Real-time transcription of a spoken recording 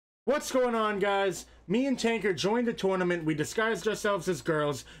What's going on, guys? Me and TanqR joined the tournament. We disguised ourselves as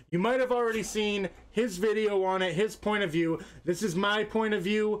girls. You might have already seen his video on it, his point of view. This is my point of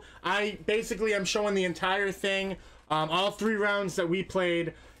view. I'm showing the entire thing. All 3 rounds that we played.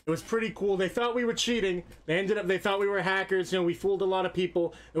 It was pretty cool. They thought we were cheating. They thought we were hackers. You know, we fooled a lot of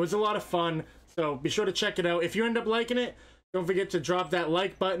people. It was a lot of fun. So be sure to check it out. If you end up liking it, don't forget to drop that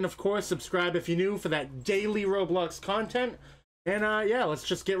like button, of course. Subscribe if you're new for that daily Roblox content. And yeah, let's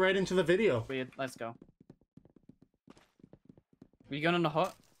just get right into the video. Let's go. Are you going on the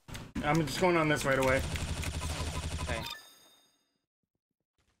hut? I'm just going on this right away. Okay.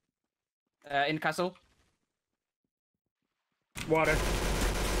 In castle. Water.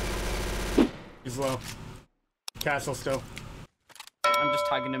 He's low. Castle still. I'm just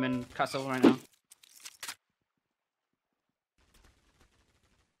tagging him in castle right now.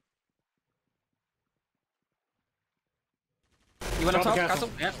 You went up top, castle?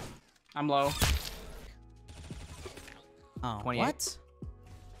 Yep. I'm low. Oh, 28. what?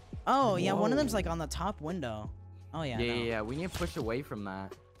 Oh, yeah, Whoa. one of them's like on the top window. Oh, yeah. Yeah, we need to push away from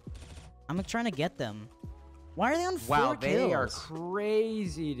that. I'm like, trying to get them. Why are they on 4 Wow, kills? they are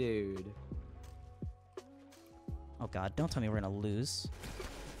crazy, dude. Oh, God, don't tell me we're gonna lose.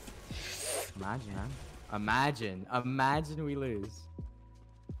 Imagine, man. Imagine we lose.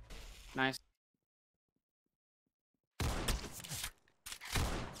 Nice.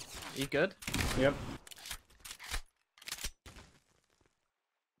 You good? Yep.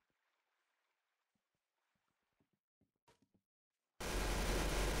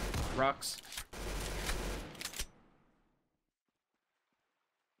 Rocks.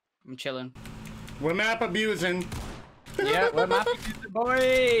 I'm chilling. We're map abusing. Yeah, we're mapping the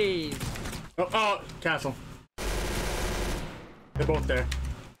boys. Oh, castle. They're both there.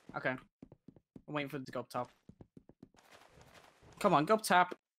 Okay. I'm waiting for them to go up top. Come on, go up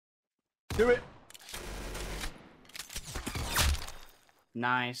top. Do it.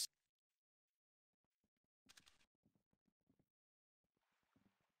 Nice.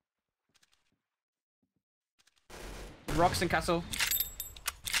 Rocks and castle.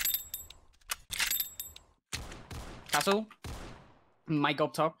 Castle. Might go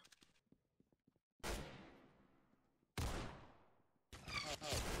up top.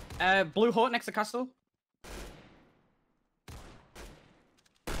 Blue hut next to castle.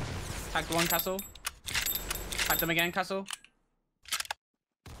 Tagged one castle. Tagged them again, castle.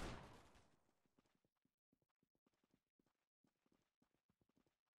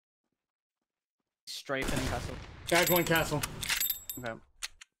 Strafing in castle. Tag one castle. Okay.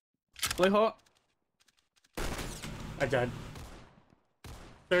 Blue hut. I died.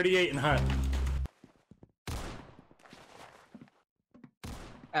 38 in hut.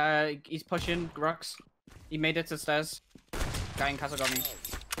 He's pushing rocks. He made it to stairs. Guy in castle got me.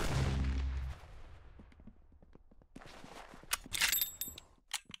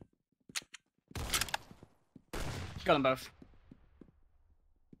 Got them both.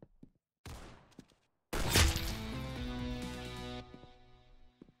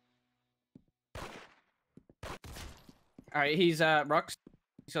 Alright, he's rocks.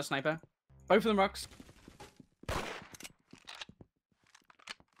 He's got a sniper. Both of them rocks.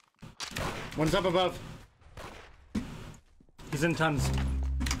 One's up above. He's in tons.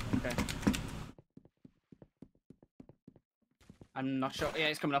 Okay. I'm not sure. Yeah,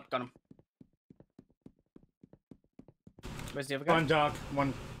 he's coming up. Got him. Where's the other guy? On dock.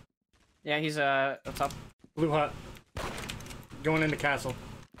 One. Yeah, he's up top. Blue hut. Going into castle.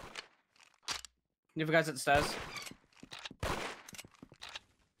 The other guy's at the stairs.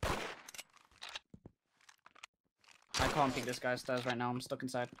 I can't pick this guy's stairs right now. I'm stuck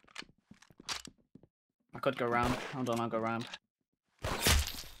inside. I could go around. Hold on, I'll go around.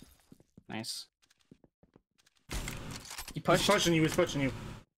 Nice. He pushed. He's pushing you. He's pushing you.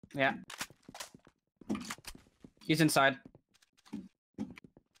 Yeah. He's inside.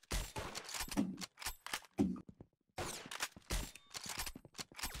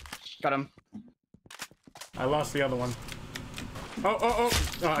 Got him. I lost the other one. Oh,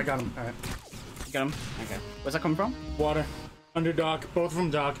 I got him. All right. You got him? Okay. Where's that coming from? Water. Under dock. Both of them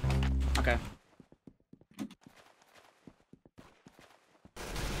dock. Okay.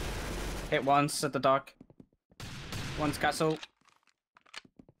 Hit once at the dock. One's castle.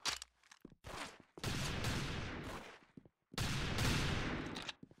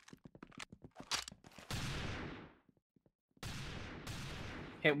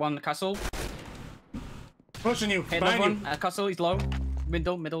 Hit one castle. Pushing you. Hit another Behind one. you. Castle, he's low.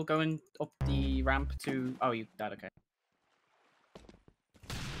 Middle, going up the ramp to... Oh, you died, okay.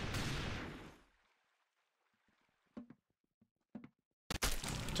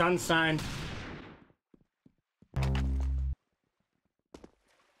 Ton sign.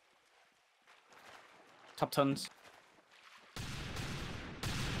 Top tons.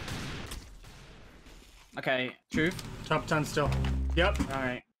 Okay, truth. Top ton still. Yep. All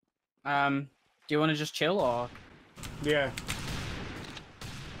right. Do you want to just chill or Yeah.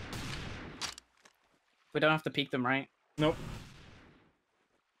 we don't have to peek them, right? Nope.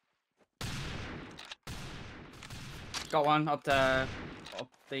 Got one up the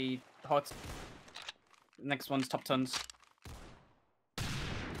hot. Next one's top tons.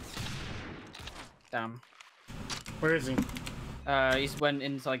 Damn. Where is he? He's went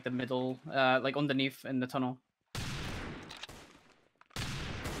into like the middle, like underneath in the tunnel.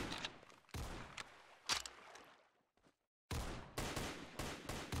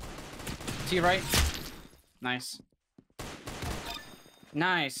 To your right. Nice.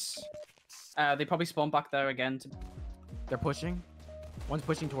 Nice. They probably spawn back there again. They're pushing. One's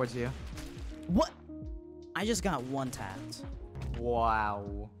pushing towards you. What? I just got one tapped.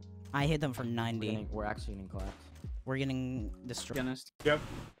 Wow. I hit them for 90. We're actually getting clapped. We're getting To be destroyed. honest. Yep.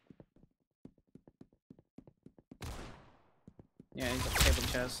 Yeah, he's got table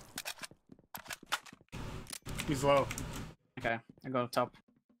chairs. He's low. Okay, I go up top.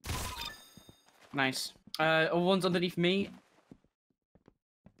 Nice. One's underneath me.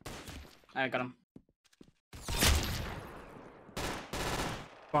 I got him.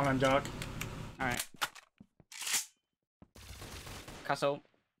 Long on dock. Alright. Castle.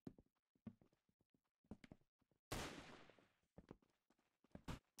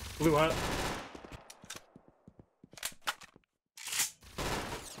 Blue hut.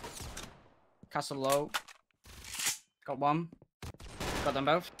 Castle low. Got one. Got them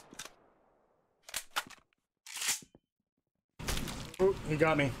both. Ooh, he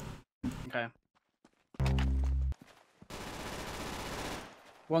got me. Okay.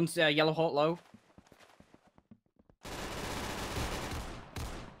 One's yellow hot low.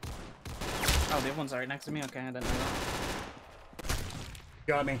 Oh, the other one's right next to me. Okay, I didn't know that.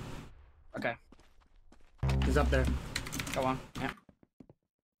 Got me. Okay, He's up there. go on. Yeah.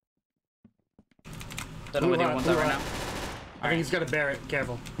 Don't know where the other ones are right now. I think he's got a Barrett.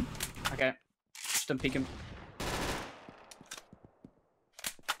 Careful. Okay. Just don't peek him.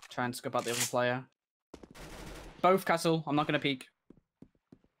 Try and scope out the other player. Both castle. I'm not gonna peek.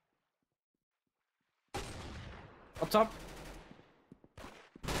 Up top.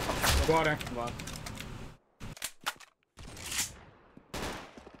 Top castle. Water. Wow.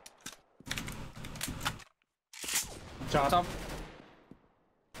 Top. Top.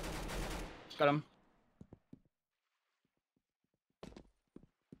 Got him.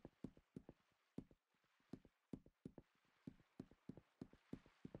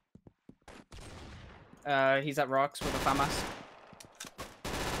 He's at rocks with a FAMAS.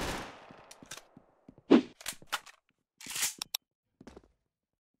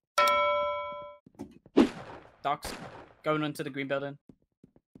 Docks. Going into the green building.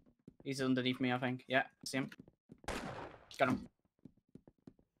 He's underneath me, I think. Yeah, see him. Got him.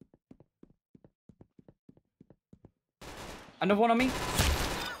 Another one on me.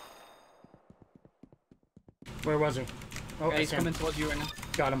 Where was he? Oh, Okay, I he's see him. coming towards you right now.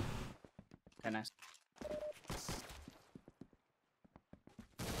 Got him. Okay, nice.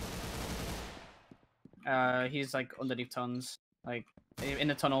 He's like underneath tons. Like, in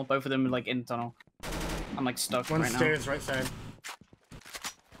the tunnel. Both of them are like in the tunnel. I'm like stuck One right stairs, right side. now.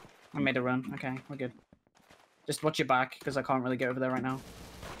 I made a run. Okay, we're good. Just watch your back, because I can't really get over there right now.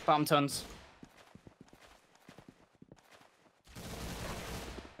 Bottom tons.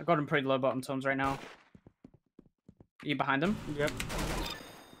 I got him pretty low bottom tons right now. Are you behind him? Yep.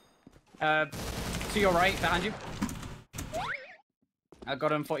 To your right, behind you. I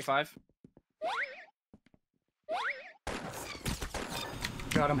got him 45.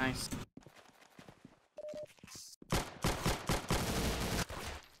 Got him. Nice.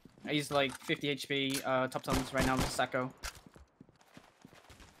 He's like 50 HP, top tons right now with Sacco.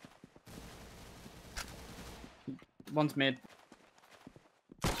 One's mid.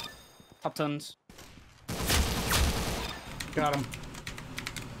 Top tons. Got him.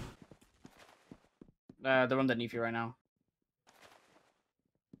 They're underneath you right now.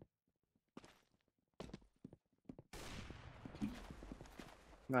 I'm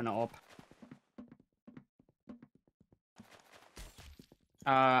going up.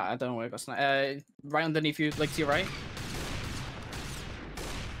 I don't know where I got sniped. Right underneath you, like to your right.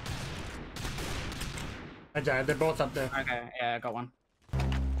 I died. They're both up there. Okay, yeah, I got one.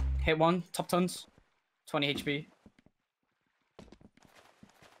 Hit one, top tons. 20 HP.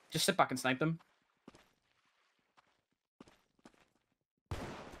 Just sit back and snipe them.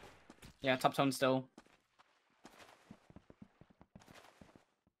 Yeah, top tone still.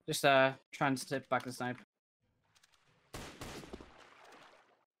 Just trying to tip back the snipe.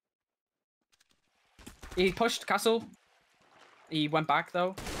 He pushed castle. He went back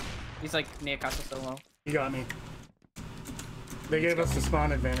though. He's like near castle still though. You got me. They gave us the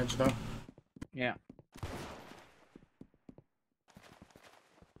spawn advantage though. Yeah.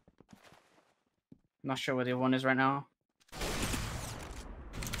 Not sure where the other one is right now.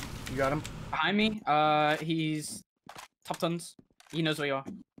 You got him? Behind me, he's top tons. He knows where you are.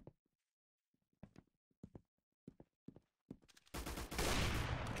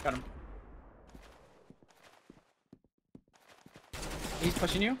 Got him. He's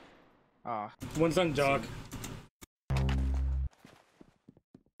pushing you? Ah. One's on dog.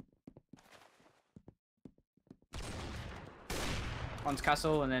 One's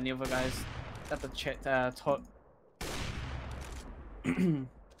castle, and then the other guy's at the top.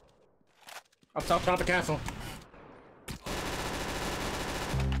 Up top. Top of castle.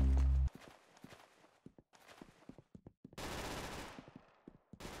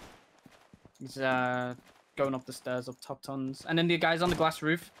 He's going up the stairs up top tons. And then the guy's on the glass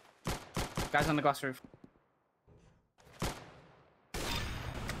roof. Guy's on the glass roof.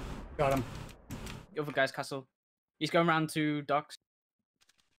 Got him. The other guy's castle. He's going around to docks.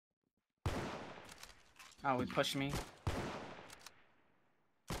 Oh, he pushed me.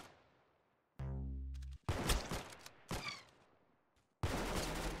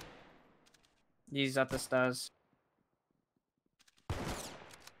 He's at the stairs.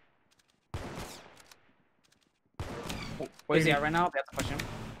 Where is he at right now? We have to push him.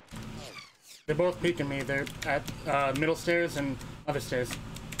 They're both peeking me. They're at middle stairs and other stairs.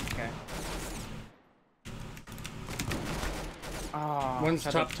 Okay. Oh, One's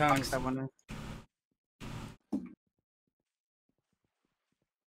top towns.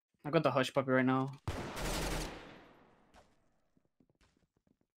 I got the hush puppy right now.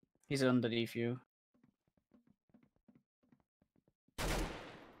 He's underneath you.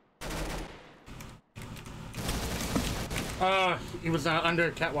 He was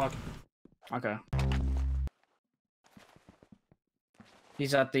under catwalk. Okay.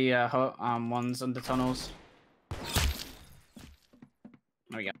 He's at the ones under tunnels.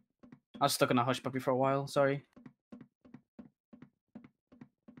 There we go. I was stuck in a hush puppy for a while. Sorry.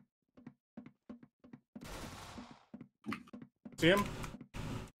 See him?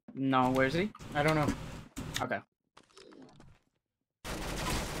 No, where is he? I don't know. Okay.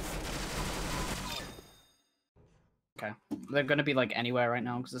 Okay. They're gonna be like anywhere right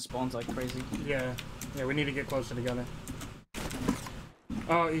now because the spawn's like crazy. Yeah. Yeah, we need to get closer together.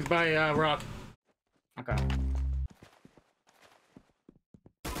 Oh, he's by rock. Okay.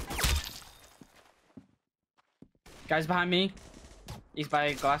 Guy's behind me. He's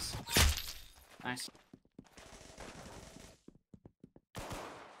by glass. Nice.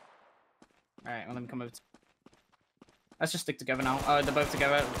 Alright, well, let me come over. Let's just stick together now. Oh, they're both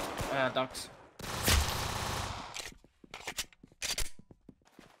together. Docks.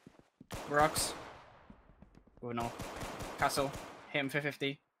 Rocks. Oh no. Castle. Hit him for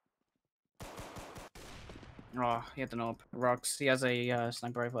 50. Oh, he had the knob. Rocks. He has a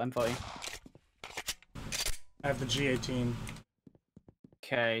sniper rifle M40. I have the G18.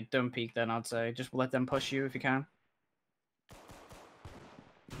 Okay, don't peek then, I'd say. Just let them push you if you can.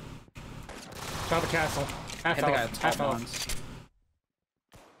 Top of castle. Half Hit the guy health. at top Half health. ones.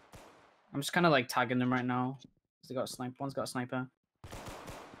 I'm just kind of like tagging them right now. They got a sniper. One's got a sniper.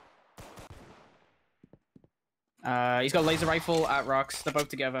 He's got a laser rifle at rocks. They're both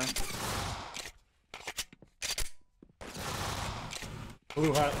together.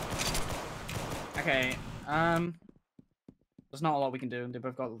 Blue hut. Okay. There's not a lot we can do. They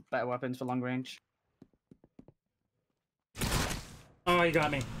both got better weapons for long range. Oh, you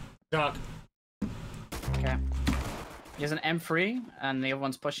got me. Doc. Okay. He has an M3, and the other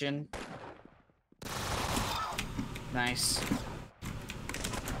one's pushing. Nice.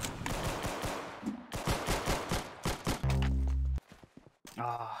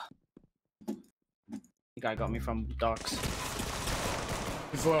 Ah. The guy got me from docks.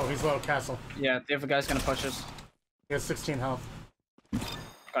 He's low, castle. Yeah, the other guy's gonna push us. He has 16 health.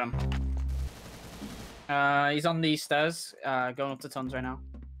 Got him. He's on the stairs, going up to tons right now.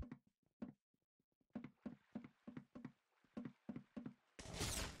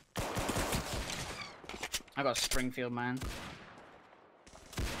 I got Springfield, man.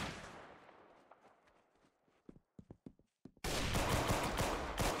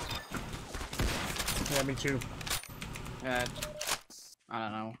 Yeah, me too. I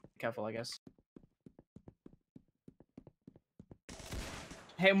don't know. Careful, I guess.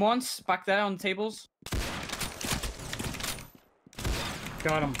 Hit him once, back there on the tables.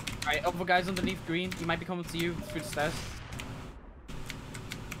 Got him. Alright, other guys underneath green. He might be coming to you through the stairs.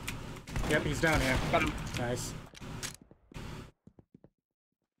 Yep, he's down here. Got him. Nice.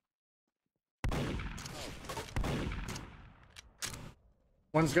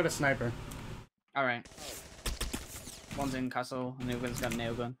 One's got a sniper. Alright. One's in castle, and the other one's got a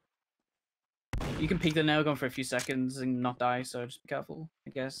nail gun. You can peek the nail gun for a few seconds and not die, so just be careful, I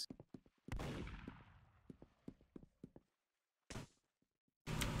guess.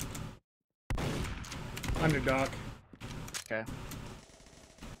 Underdog. Okay.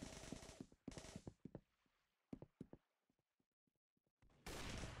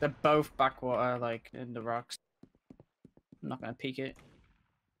 They're both backwater, like, in the rocks. I'm not gonna peek it.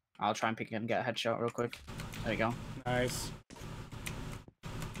 I'll try and peek it and get a headshot real quick. There you go. Nice.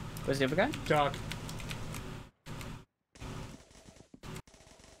 Where's the other guy? Doc.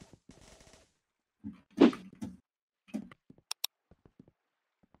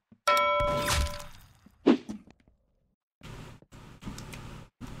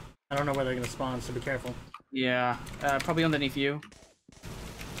 I don't know where they're gonna spawn, so be careful. Yeah, probably underneath you.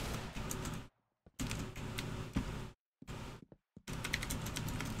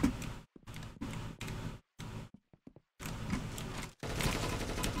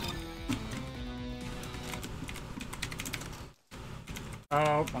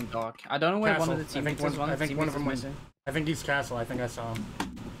 Oh, One dog. I don't know where Castle. one of the I think teammates is. one- I think one of them missing. I think he's castle. I think I saw him.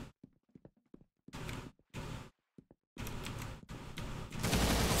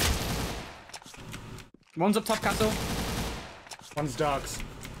 One's up top castle. One's dogs.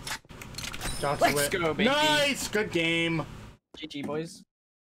 Dogs Let's lit. go, baby. Nice! Good game. GG, boys.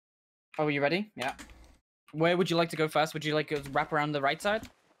 Oh, are you ready? Yeah. Where would you like to go first? Would you like to wrap around the right side?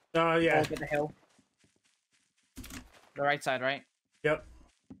 Yeah. Or get the hill? The right side, right? Yep.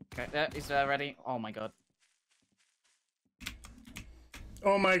 Okay, yeah, he's ready. Oh my god.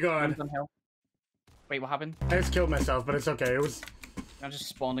 Oh my god. One's on hill. Wait, what happened? I just killed myself, but it's okay. It was... I just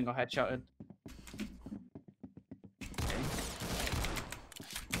spawned and got headshotted. Okay.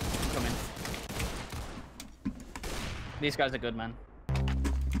 Come in. These guys are good, man.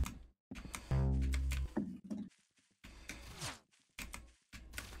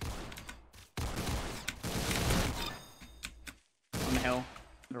 On the hill.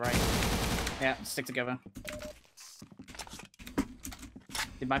 To the right. Yeah, stick together.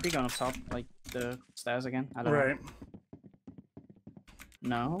 They might be going up top, like the stairs again. I don't know. Right.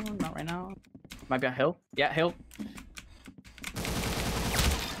 No, not right now. Might be a hill. Yeah, hill.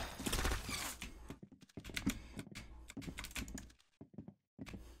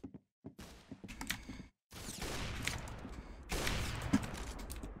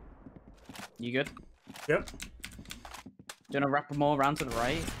 You good? Yep. Do you want to wrap more around to the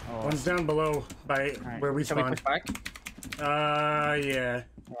right? Or... One's down below by Alright. where we Shall we spawned. push back? Yeah.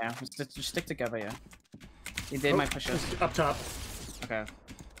 Yeah, just stick together, yeah. They might push us. Up top. Okay.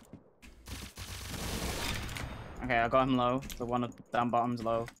 Okay, I got him low. The one down bottom's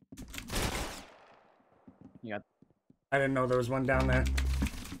low. You got... I didn't know there was one down there.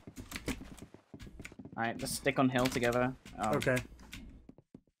 Alright, let's stick on hill together. Oh, Okay.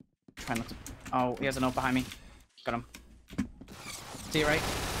 try not to... Oh, he has an ult behind me. Got him. See it right?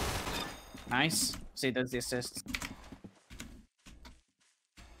 Nice. See, there's the assist.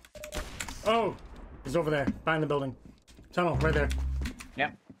 Oh! He's over there, behind the building. Tunnel, right there.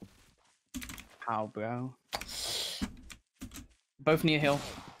 Yep. How, bro? Both near hill.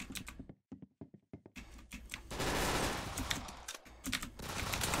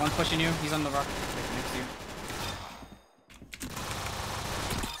 One's pushing you. He's on the rock next to you.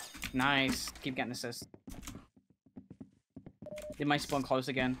 Nice. Keep getting assists. They might spawn close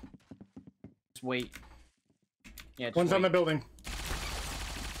again. Just wait. Yeah, just One's wait. on the building.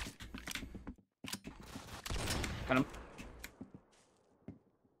 Got him.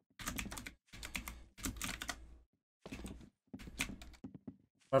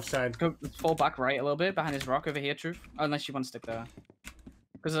 Left side. Go, let's fall back right a little bit behind this rock over here, Truth. Unless you want to stick there.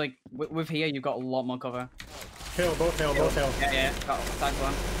 Because, like, with here, you've got a lot more cover. Hill, both hill, both hill. Yeah, yeah. Got tagged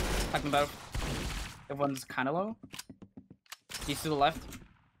one. Tagged them both. The one's kind of low. He's to the left.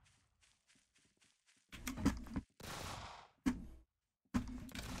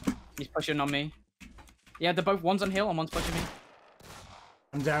 He's pushing on me. Yeah, they're both. One's on hill and one's pushing me.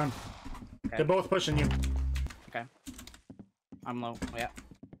 I'm down. Okay. They're both pushing you. Okay. I'm low. Yeah.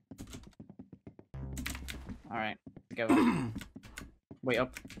 Alright. Together. Wait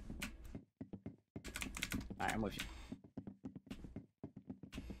up. Alright, I'm with you.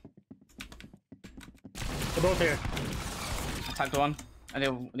 They're both here. I tagged one. And the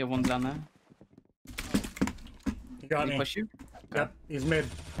other one's down there. He got Did me. he push you? Yep, he's mid.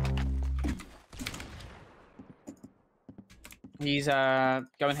 He's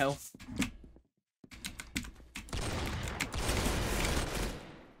going hill.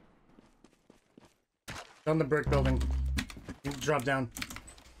 On the brick building. You drop down.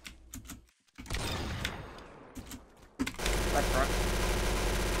 Back front.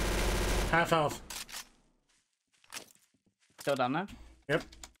 Half health. Still down there. Yep.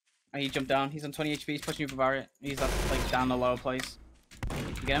 And he jumped down. He's on 20 HP. He's pushing you for Barret. He's up like down the lower place.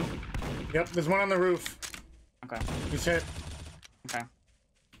 You get him? Yep, there's one on the roof. Okay. He's hit. Okay.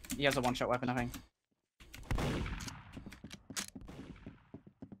 He has a one-shot weapon, I think.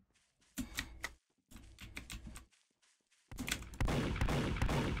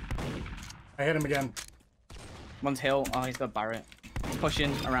 I hit him again. One's hill. Oh, he's got Barret. He's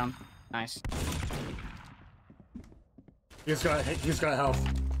pushing around. Nice. He's got health.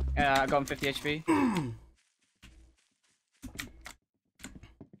 I got him 50 HP.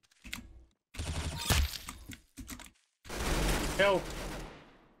 Hill.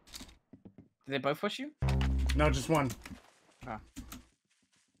 Did they both push you? No, just one. Okay.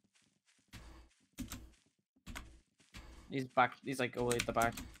 He's back. He's like all the way at the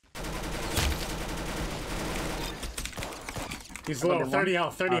back. He's low. 30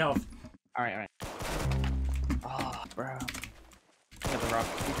 health. 30 health. Alright, alright. Oh, bro. Got the rock.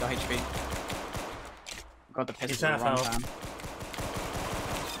 He's got HP. Got the pistol half wrong health. time.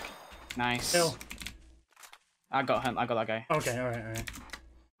 Nice. Hill. I got him. I got that guy. Okay, alright.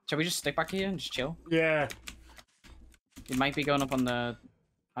 Shall we just stick back here and just chill? Yeah. It might be going up on the...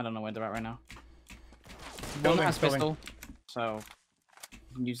 I don't know where they're at right now. Building, One has building. pistol, so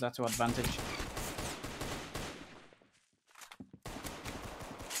you can use that to advantage.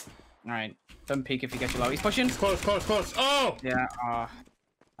 Alright, don't peek if you get your low. He's pushing! He's close, close, close. Oh! Yeah, I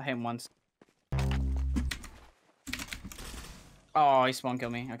hit him once. Oh, he spawn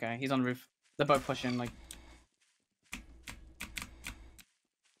killed me. Okay, he's on the roof. They're both pushing, like...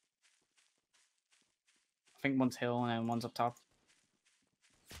 I think one's hill and then one's up top.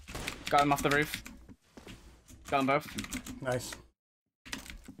 Got him off the roof. Got them both. Nice.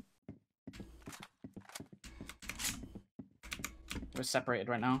 We're separated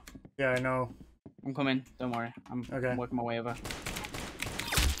right now. Yeah, I know. I'm coming. Don't worry. I'm Okay. working my way over.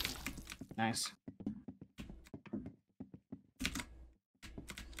 Nice.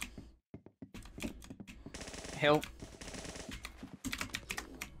 Hill.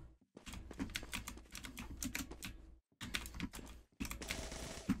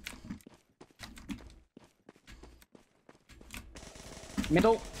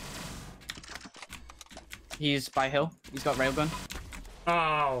 Middle. He's by hill. He's got railgun.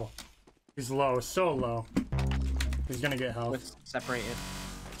 Oh! He's low, so low. He's gonna get health. With separated.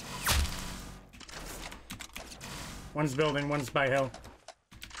 One's building, one's by hill.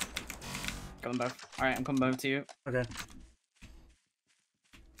 Got them both. Alright, I'm coming over to you. Okay.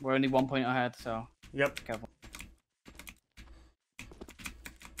 We're only 1 point ahead, so Yep. careful.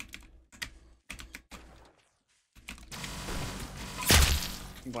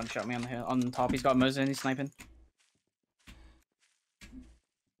 He one shot me on the hill. On top, he's got a Mosin, he's sniping.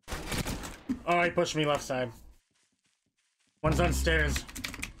 Oh, he pushed me left side. One's on stairs.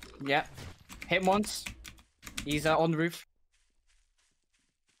 Yeah. Hit him once. He's on the roof.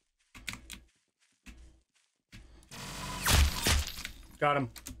 Got him.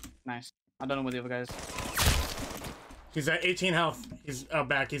 Nice. I don't know where the other guy is. He's at 18 health. He's out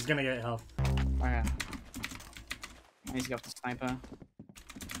back. He's gonna get health. Okay. He's got the sniper.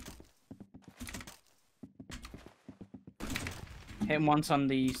 Hit him once on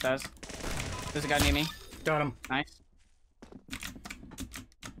the stairs. There's a guy near me. Got him. Nice.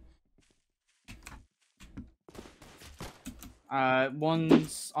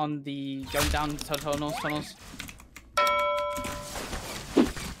 One's on the going down to tunnels.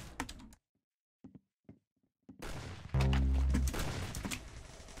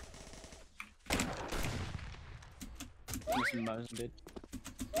 Missing Mosin, dude.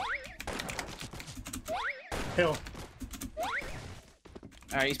 Hill.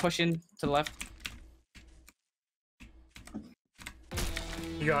 Alright, he's pushing to the left.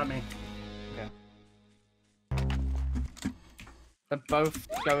 You got me. Okay. They're both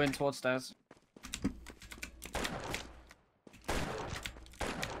going towards stairs.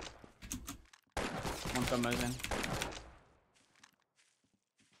 One's got Mosin.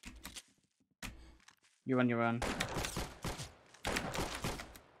 You're on your own.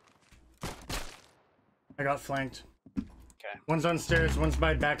 I got flanked. Okay. One's on stairs, one's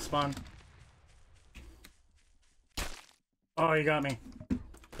by back spawn. Oh, you got me.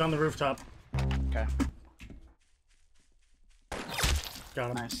 on the rooftop. Okay.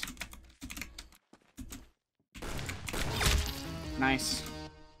 Got him. Nice. Nice.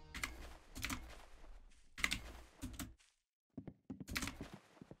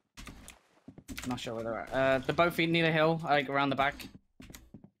 Not sure where they're at. They're both near the hill, like around the back.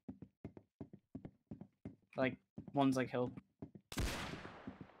 Like, one's like hill.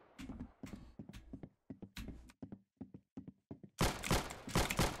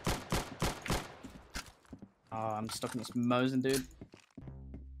 Oh, I'm stuck in this Mosin, dude.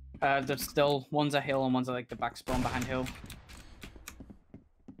 There's still, one's a hill and one's like the back spawn behind hill.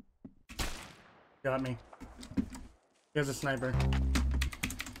 Got me. Here's a sniper.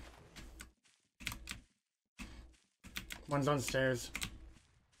 One's on stairs.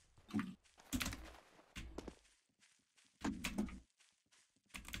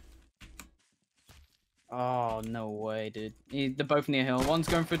 Oh, no way, dude. They're both near hill. One's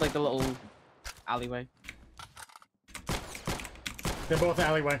going through like the little alleyway. They're both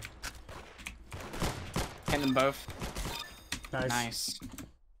alleyway. Hit them both. Nice. Nice.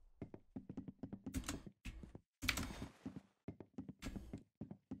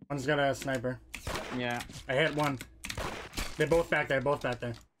 One's got a sniper. Yeah. I hit one. They're both back there, both back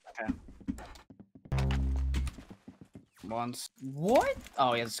there. Okay. Once. What?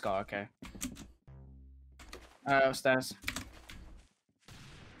 Oh, he has a scar. Okay. Upstairs.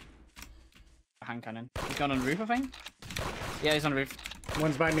 Hand cannon. He's gone on the roof, I think. Yeah, he's on the roof.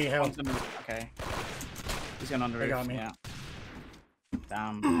 One's by me, hell. One's on the roof. Okay. He's gone on the They roof. got me. Yeah.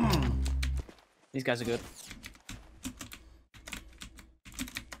 Damn. These guys are good.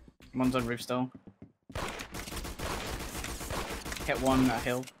 One's on roof still. Hit one at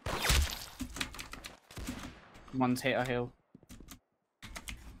hill. One's hit a hill.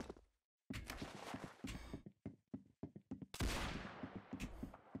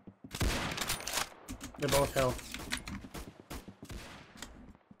 They're both hell.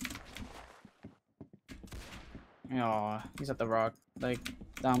 Oh, he's at the rock. Like,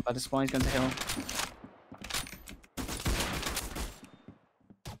 down by the spawn, he's going to hill.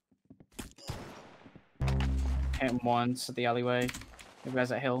 Hit him once at the alleyway. The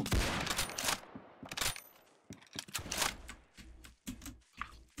guy's at hill.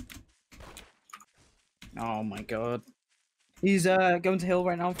 Oh my god. He's going to hill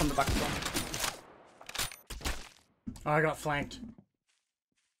right now from the back spawn. Oh, I got flanked.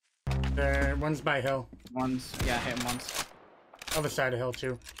 There, one's by hill. Once, yeah, hit him once. Other side of hill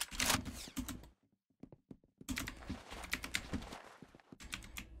too.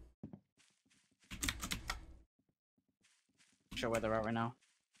 Not sure where they're at right now.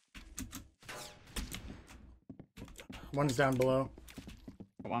 One's down below.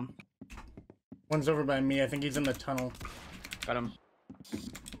 Got one. One's over by me. I think he's in the tunnel. Got him.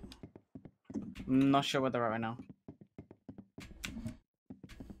 I'm not sure where they're at right now.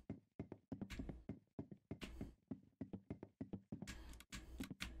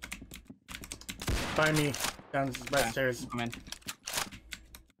 By me. Down by stairs. I'm in.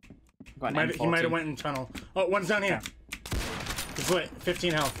 Got an He might M40. have went in tunnel. Oh, one's down here. He's lit.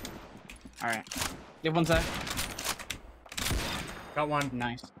 15 health. Alright. The other one's there. Got one.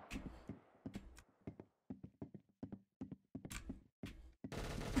 Nice.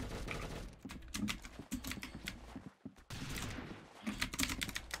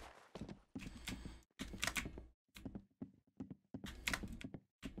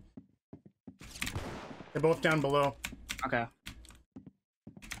 They're both down below. Okay.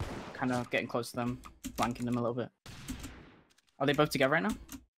 Kind of getting close to them, flanking them a little bit. Are they both together right now?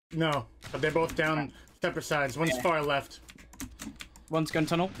 No, but they're both down separate sides. One's Yeah. far left. One's going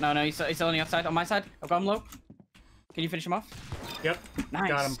tunnel. No, he's still on the outside. On my side. I've got him low. Can you finish him off? Yep. Nice.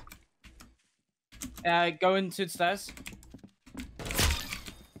 Got him. Go into the stairs.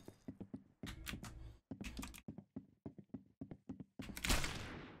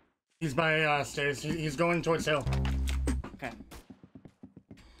 He's by stairs. He's going towards hill. Okay.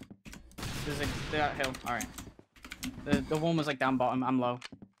 They're at hill. Alright. The one was like down bottom. I'm low.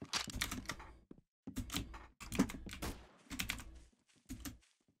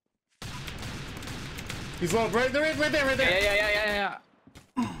 He's low. Right there. Right there. Right there. Yeah.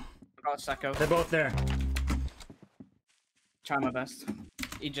 I got Sacco. They're both there. Try my best.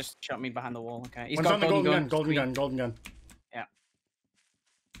 He just shot me behind the wall. Okay. He's One's got on the golden gun. Golden Green. gun. Golden gun. Yeah.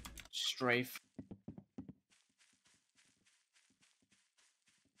 Strafe.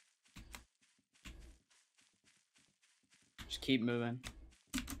 Just keep moving.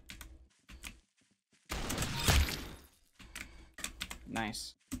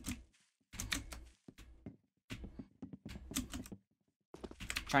 Nice.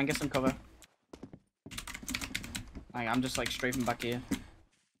 Try and get some cover. Like, I'm just like strafing back here.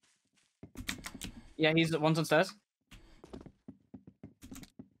 Yeah, he's the one's on stairs.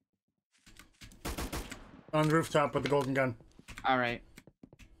 On the rooftop with the golden gun. All right.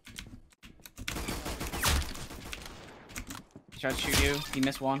 He tried to shoot you. He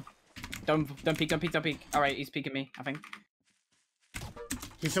missed one. Don't peek. Don't peek. Don't peek. All right, he's peeking me. I think.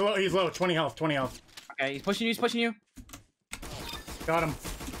 He's low. He's low. 20 health. 20 health. Okay, he's pushing you. He's pushing you. Got him.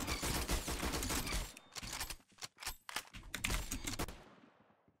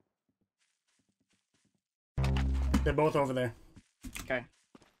 They're both over there. Okay.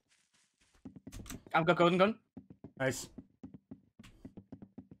 I've got golden gun. Nice.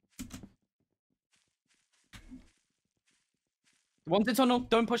 One's in tunnel.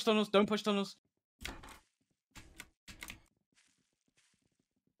 Don't push tunnels. Don't push tunnels.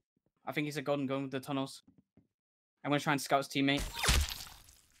 I think he's a golden gun with the tunnels. I'm gonna try and scout his teammate.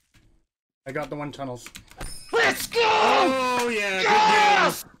 I got the one tunnels. Let's go! Oh yeah,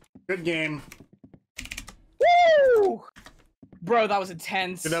 Yes! Good game. Woo! Bro, that was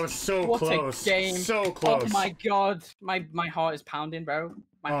intense. Dude, that was so What close. a game. So close. Oh my god. My heart is pounding, bro.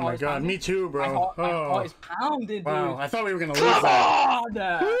 Oh my god, me too, bro. My heart is pounding, dude. Wow, I thought we were gonna lose that.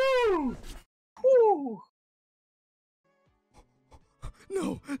 God! Woo! Woo!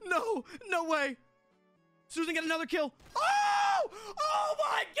 No, no, no way. Susan get another kill. Oh! Oh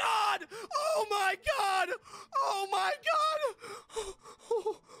my god! Oh my god! Oh my god!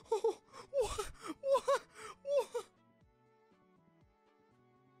 What? What? What?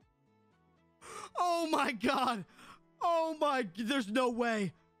 Oh my god! Oh my, there's no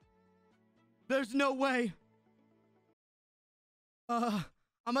way. There's no way. I'm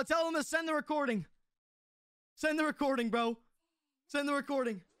gonna tell him to send the recording. Send the recording, bro. Send the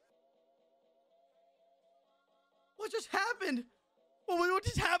recording. What just happened? What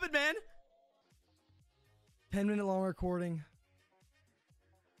just happened, man? 10-minute long recording.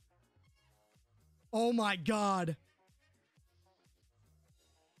 Oh my god.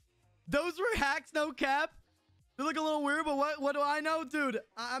 Those were hacks, no cap. They look a little weird, but what do I know? Dude,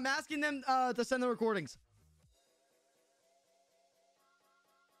 I'm asking them to send the recordings.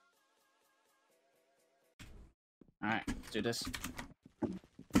 Alright, let's do this.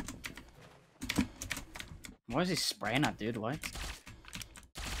 What is he spraying at, dude? What?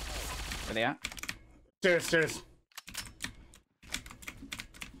 Where they at? Stairs.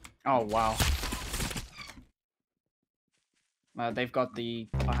 Oh, wow. They've got the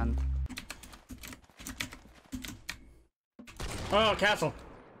hand. Oh, castle.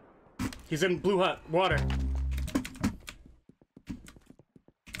 He's in blue hut. Water.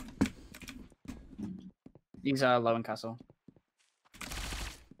 These are low in castle.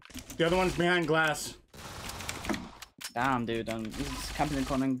 The other one's behind glass. Damn, dude. He's camping and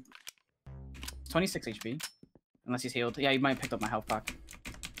coming. 26 HP. Unless he's healed. Yeah, he might have picked up my health pack.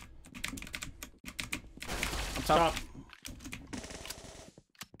 Up top.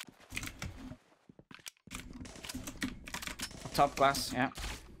 Up top glass, yeah.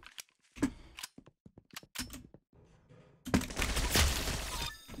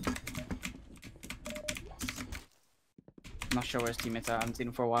 I'm not sure where his teammates are. I haven't seen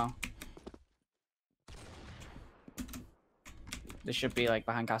him for a while. This should be like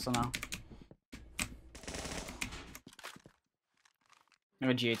behind castle now. I have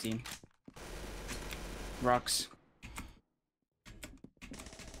a G18. Rocks.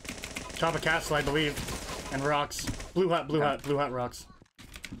 Top of castle, I believe. And rocks. Blue hut, rocks.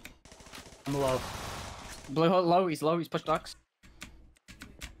 I'm low. Blue hut low, he's low, he's pushed docks.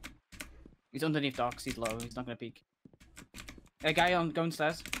 He's underneath docks, he's low, he's not gonna peek. A guy on going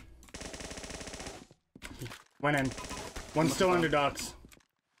stairs. Went in. One's still under docks.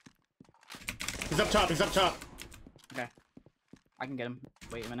 He's up top. Okay. I can get him.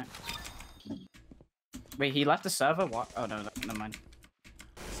 Wait a minute. Wait, he left the server? What? Oh no, never mind.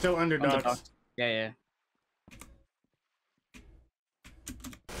 Still under docks. Yeah.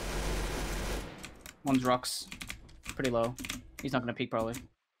 One's rocks. Pretty low. He's not gonna peek probably.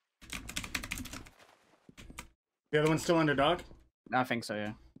 The other one's still under dock? I think so,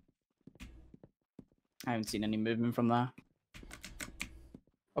 yeah. I haven't seen any movement from there.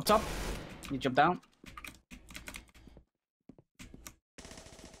 Up top. You jump down.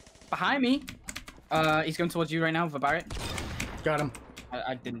 Behind me. He's going towards you right now with a Barrett. Got him.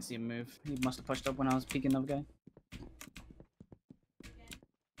 I didn't see him move. He must have pushed up when I was peeking another guy.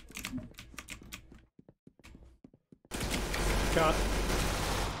 Got.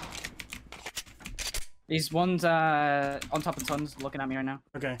 These ones on top of tons looking at me right now.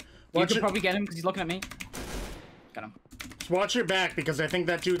 Okay. You could probably get him because he's looking at me. Got him. watch your back because I think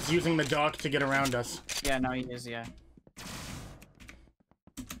that dude's using the dock to get around us. Yeah, no, he is, yeah.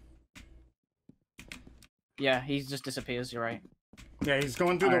 Yeah, he just disappears, you're right. Yeah, he's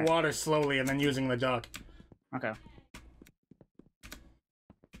going through Alright. the water slowly and then using the dock. Okay.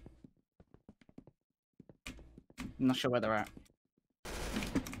 I'm not sure where they're at.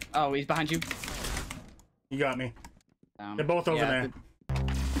 Oh, he's behind you. You got me. They're both over there.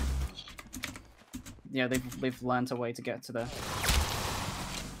 Yeah, they've learned a way to get to the...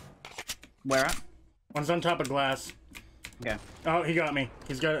 Where at? One's on top of glass. Okay. Oh, he got me.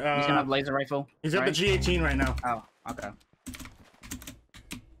 He's got, He's gonna have laser rifle. He's got the G18 right now. Oh, okay.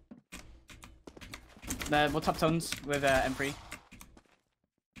 We'll top tons with M3.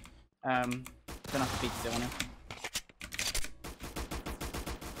 Gonna have to beat the one.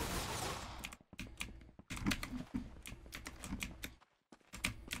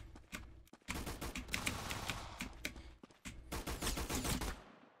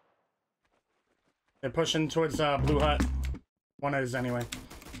 They're pushing towards blue hut. One is anyway.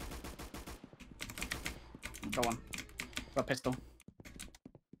 Go on. Got a pistol.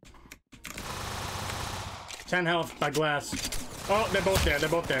 10 health by glass. Oh, they're both there. They're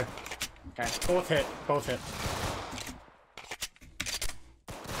both there. Okay. Both hit. Both hit.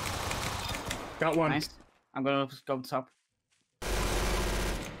 Got one. Nice. I'm gonna go top.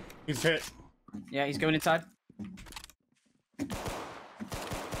 He's hit. Yeah, he's going inside.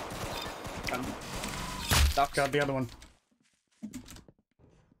 Got him. Ducks. Got the other one.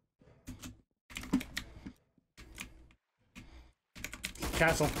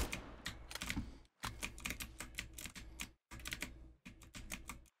 Castle.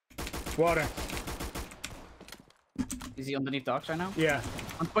 Water. Is he underneath docks right now? Yeah.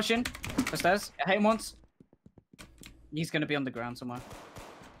 I'm pushing. Upstairs. I hit him once. He's gonna be on the ground somewhere.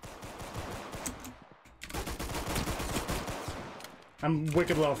 I'm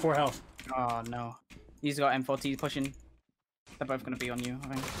wicked low. 4 health. Oh no. He's got M40 pushing. They're both gonna be on you, I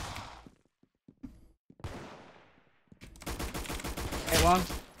think. Hit one.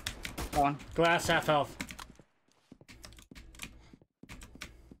 Go on. Glass, half health.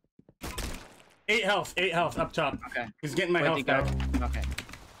 8 health. 8 health up top. Okay. He's getting my Where'd he health go? back. Okay.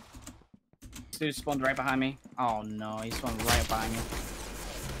 This dude spawned right behind me. Oh no, he spawned right behind me.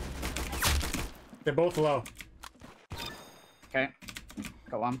 They're both low. Okay.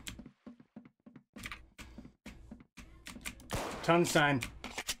 Go on. Ton sign.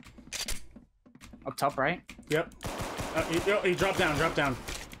 Up top, right? Yep. He dropped down. Dropped down.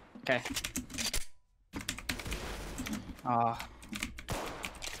 Okay.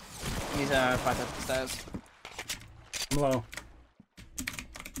 He's by the stairs. I'm low.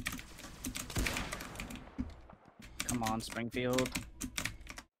 Come on, Springfield.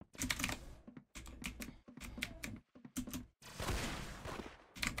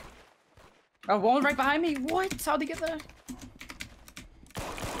 Oh, one right behind me. What? How'd he get there?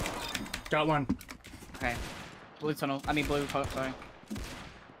 Got one. Okay. Blue tunnel. I mean blue hut, sorry.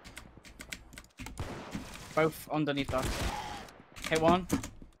 Both underneath us. Hit one.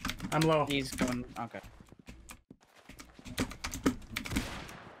 I'm low. He's going. Okay. Do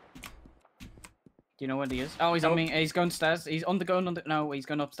you know where he is? Oh, he's on me. He's going stairs. He's on the going on the. No, he's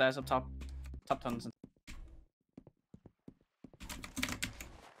going upstairs, up top. Top tons.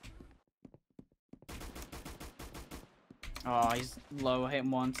 Oh, he's low. I hit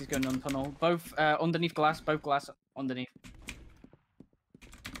him once. He's going on tunnel. Both underneath glass. Both glass underneath.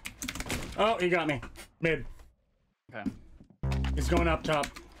 Oh, he got me. Mid. Okay. He's going up top.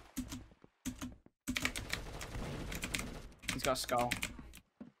 He's got a skull.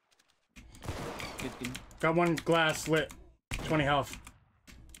 Good, good. Got one glass lit. 20 health.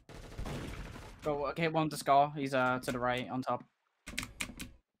 Go. Okay, one to skull. He's to the right on top.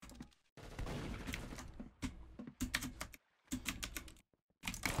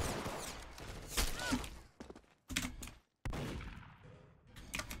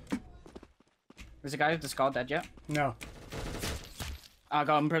 Is the guy with the skull dead yet? No. I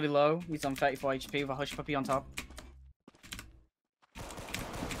got him pretty low. He's on 34 HP with a hush puppy on top.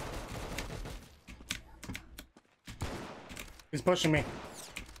 He's pushing me.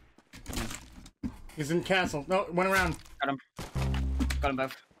 He's in castle. No, went around. Got him. Got them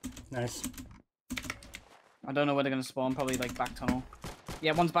both. Nice. I don't know where they're gonna spawn. Probably like back tunnel.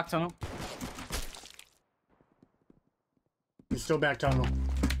 Yeah, one's back tunnel. He's still back tunnel.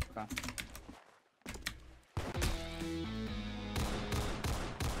 Okay.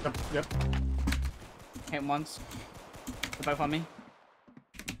 Yep. Hit him once. They're both on me.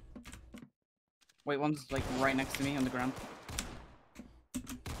 Wait, one's like right next to me on the ground.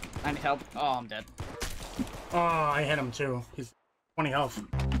 I need help. Oh, I'm dead. Oh, I hit him too. He's 20 health.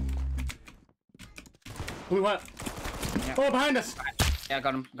 Blew up. Yeah. Oh, behind us! Yeah,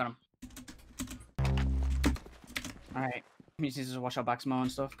 got him. Alright. We just need to watch our backs more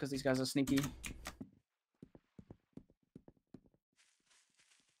and stuff, because these guys are sneaky.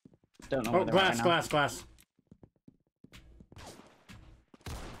 Don't know Oh, where they're at right now. glass.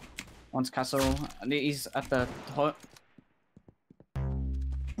 One's castle. And he's at the hut.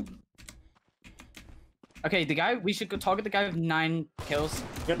 Okay, the guy, we should go target the guy with 9 kills.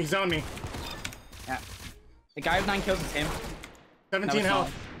 Yep, he's on me. Yeah. The guy with 9 kills is him. 17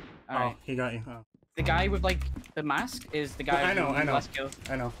 health. Alright. Oh, he got you. Oh. The guy with, like, the mask is the guy I know. with less kills.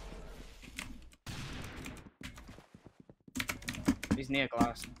 I know. He's near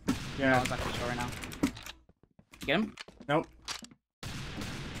glass. Yeah. I'm not exactly sure right now. Get him? Nope.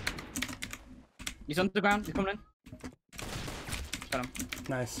 He's on the ground. He's coming in. Got him.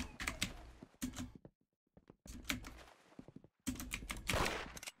 Nice.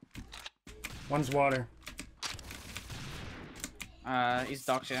 One's water. He's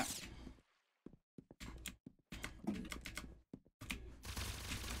dog shit.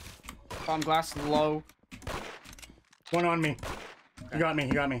 Bottom glass, low. One on me. Okay. He got me.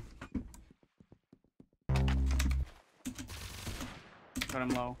 Got him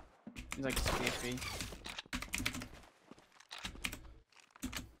low. He's like 60 HP.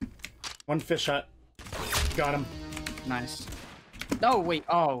 One fish hut. Got him. Nice. No, wait.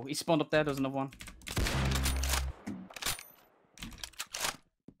 Oh, he spawned up there. There's another one.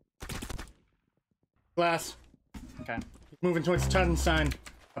 Glass. Okay. Moving towards the ton sign.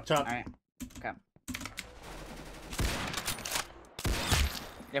 Up top. Alright. Okay.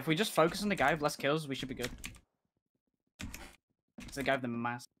 Yeah, if we just focus on the guy with less kills, we should be good. It's the guy with the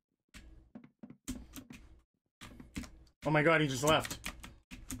mask. Oh my god, he just left.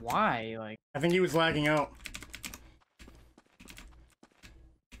 Why? Like, I think he was lagging out.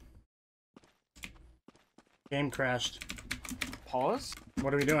 Game crashed. pause?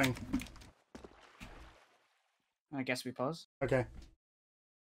 What are we doing? I guess we pause. Okay.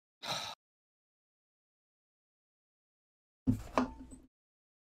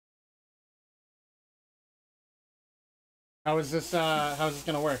 How is this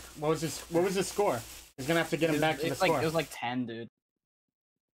gonna work? What was his score? He's gonna have to get him back to the score. It was like 10, dude.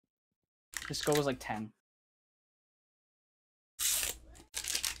 The score was like 10.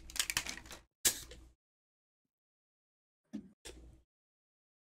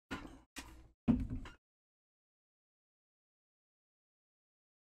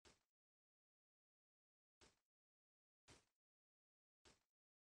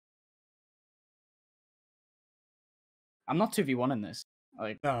 I'm not 2v1 in this.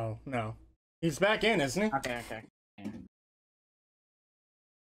 Like, No. He's back in, isn't he? okay. Yeah.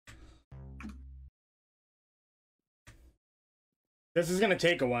 This is gonna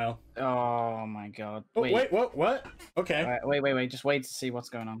take a while. Oh my god. Oh, wait, what? Okay. Wait. Just wait to see what's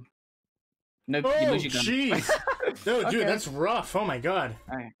going on. No, Oh, you lose your gun. jeez. No, Okay. dude, that's rough. Oh my god.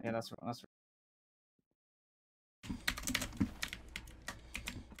 Alright, yeah, that's.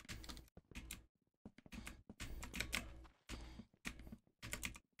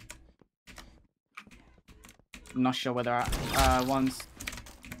 I'm not sure where they're at. One's.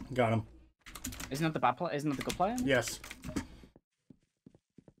 Got him. Isn't that the bad player? Isn't that the good player? Yes.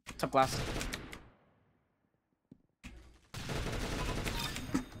 Top glass.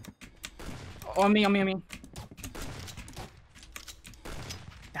 Oh, on me.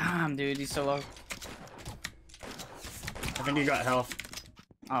 Damn, dude, he's so low. I think he got health.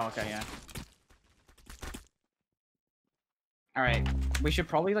 Oh, okay, yeah. Alright, we should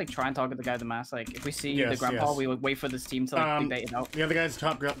probably, like, try and target the guy with the mask. Like, if we see the Yes, grandpa, yes. we would wait for this team to, like, debate it out. The other guy's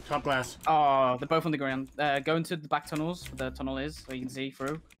top glass. Oh, they're both on the ground. Go into the back tunnels, where the tunnel is, so you can see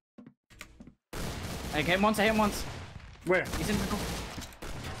through. Hey, hit him once, Where? He's in the tunnel.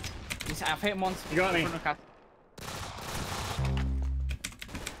 I've hit him once. You got me.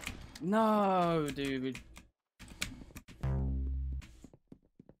 No, dude.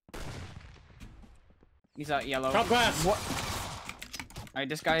 He's at yellow. Top glass. What? Alright,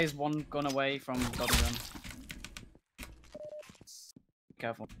 this guy is one gun away from golden gun.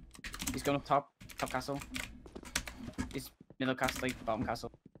 Careful. He's going up top castle. He's middle castle, like bottom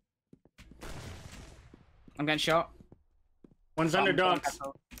castle. I'm getting shot. One's under dogs.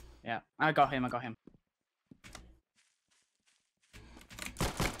 Yeah, I got him.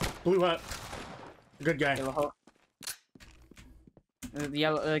 Blue hut. Good guy. Yellow hut. The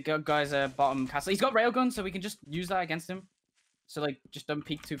yellow guy's bottom castle. He's got railgun, so we can just use that against him. So like, just don't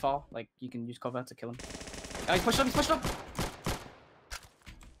peek too far. Like, you can use cover to kill him. Oh, he's pushed up.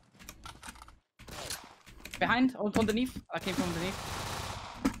 Behind, underneath. I came from underneath.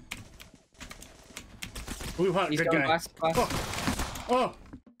 Blue hut, He's good going guy. glass. Oh,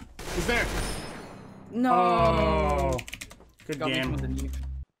 he's there. No. Oh, good Got me from game. underneath.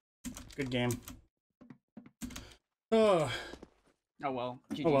 Good game. Oh, Oh well.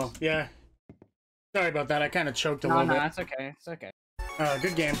 GG's. oh well. Yeah. Sorry about that. I kind of choked a No, little no, bit. it's okay. It's okay.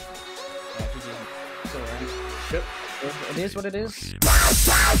 Good game. Yeah, GG's. It's alright. Yep. It is what it is. Wow.